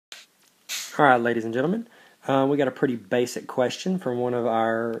Alright, ladies and gentlemen, we got a pretty basic question from one of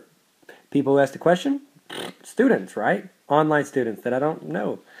our people who asked the question. Students, right? Online students that I don't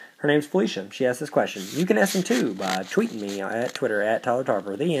know. Her name's Felicia. She asked this question. You can ask them too by tweeting me at Twitter at Tyler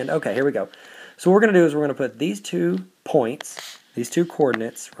Tarver. The end. Okay, here we go. So what we're going to do is we're going to put these 2 points, these 2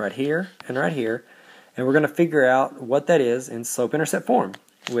 coordinates right here, and we're going to figure out what that is in slope-intercept form,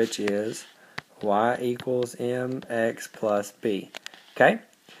 which is y equals mx plus b. Okay?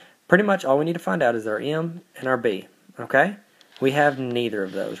 Pretty much all we need to find out is our m and our b. Okay? We have neither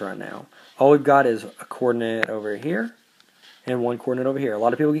of those right now. All we've got is a coordinate over here and one coordinate over here. A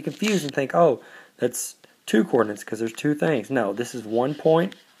lot of people get confused and think, oh, that's 2 coordinates because there's 2 things. No, this is one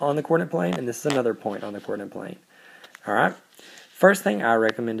point on the coordinate plane and this is another point on the coordinate plane. Alright? First thing I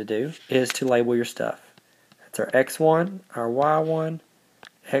recommend to do is to label your stuff. That's our x1, our y1,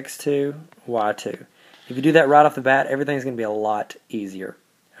 x2, y2. If you do that right off the bat, everything's going to be a lot easier.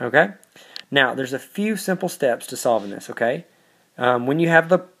 Okay? Now, there's a few simple steps to solving this, okay? When you have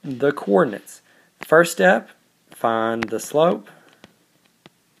the coordinates, first step, find the slope.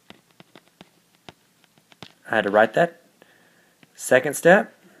 I had to write that. Second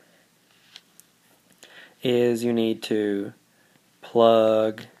step is you need to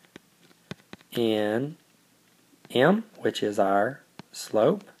plug in m, which is our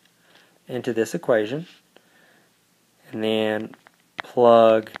slope, into this equation, and then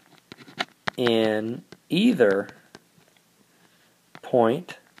plug in either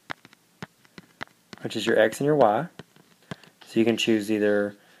point, which is your x and your y. So you can choose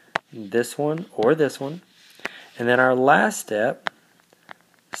either this one or this one. And then our last step,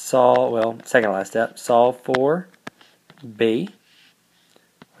 second last step, solve for b,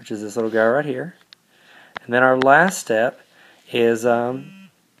 which is this little guy right here. And then our last step is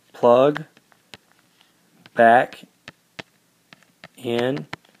plug back in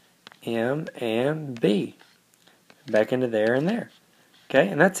m and b, back into there and there. Okay,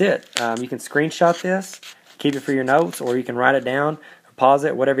 and that's it. You can screenshot this, keep it for your notes, or you can write it down, pause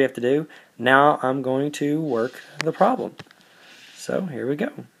it, whatever you have to do. Now I'm going to work the problem. So here we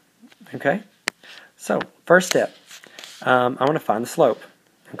go. Okay, so first step, I'm going to find the slope.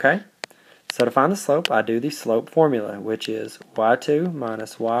 Okay, so to find the slope, I do the slope formula, which is y2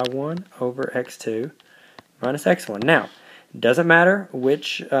 minus y1 over x2 minus x1. Now, it doesn't matter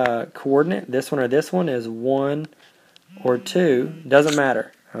which coordinate, this one or this one, is 1 or 2, doesn't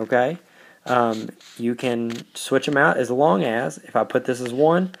matter, okay? You can switch them out as long as, if I put this as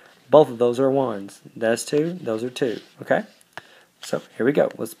 1, both of those are 1s. That's 2, those are 2, okay? So here we go.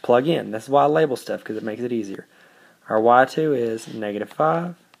 Let's plug in. That's why I label stuff, because it makes it easier. Our y2 is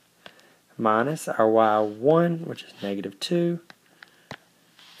 -5 minus our y1, which is -2,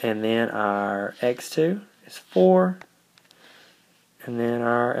 and then our x2 is 4, and then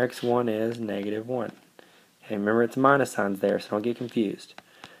our x1 is -1. Okay, remember it's minus signs there, so don't get confused.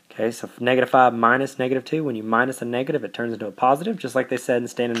 Okay, so -5 minus -2, when you minus a negative, it turns into a positive, just like they said in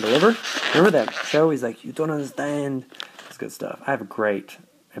Stand and Deliver. Remember that show? He's like, you don't understand. That's good stuff. I have a great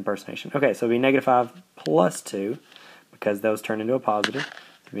impersonation. Okay, so it'll be -5 plus 2, because those turn into a positive.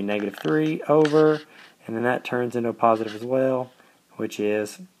 So it'll be -3 over, and then that turns into a positive as well, which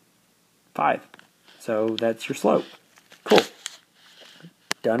is 5. So that's your slope. Cool.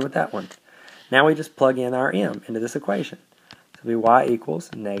 Done with that one. Now we just plug in our m into this equation. So it'll be y equals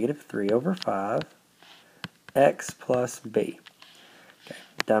 -3 over 5 x plus b. Okay,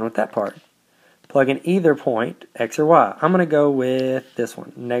 done with that part. Plug in either point, x or y. I'm going to go with this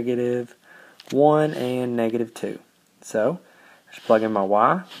one, -1 and -2. So I just plug in my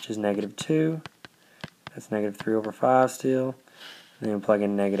y, which is -2. That's -3 over 5 still. And then plug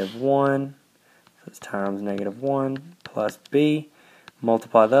in -1. So it's times -1 plus b.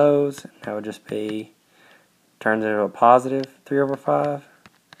 Multiply those, and that would just be, turns into a positive 3 over 5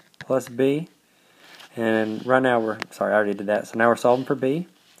 plus b. And right now I already did that. So now we're solving for b.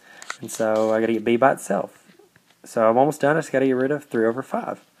 And so I got to get b by itself. So I'm almost done. I just got to get rid of 3 over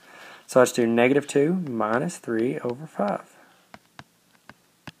 5. So I just do -2 minus 3 over 5.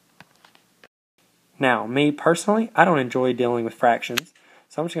 Now, me personally, I don't enjoy dealing with fractions.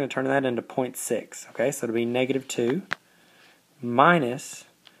 So I'm just going to turn that into 0.6. Okay, so it'll be -2 minus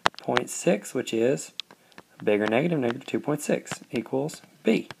 0.6, which is a bigger negative, -2.6 equals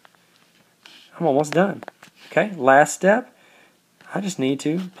b. I'm almost done. Okay, last step, I just need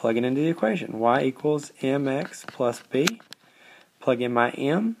to plug it into the equation. Y equals mx plus b. Plug in my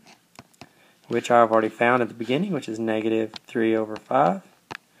m, which I've already found at the beginning, which is -3 over 5.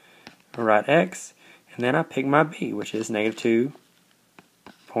 I write x, and then I pick my b, which is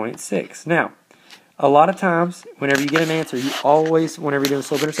 -2.6. Now, a lot of times, whenever you get an answer, you always, whenever you're doing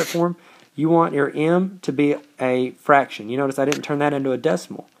slope-intercept form, you want your m to be a fraction. You notice I didn't turn that into a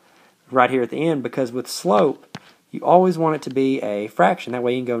decimal right here at the end, because with slope, you always want it to be a fraction. That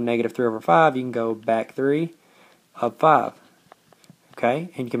way you can go -3/5, you can go back 3 of 5. Okay,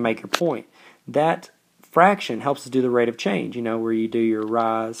 and you can make your point. That fraction helps us do the rate of change, you know, where you do your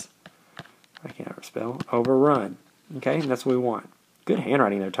rise, I can't ever spell, over run. Okay, and that's what we want. Good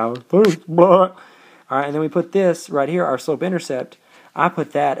handwriting there, Tyler. All right, and then we put this right here, our slope-intercept. I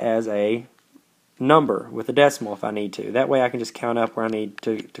put that as a number with a decimal if I need to. That way I can just count up where I need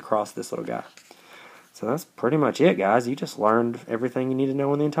to cross this little guy. So that's pretty much it, guys. You just learned everything you need to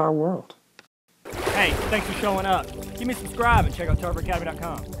know in the entire world. Hey, thanks for showing up. Give me a subscribe and check out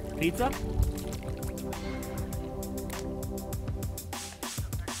tarveracademy.com. Pizza?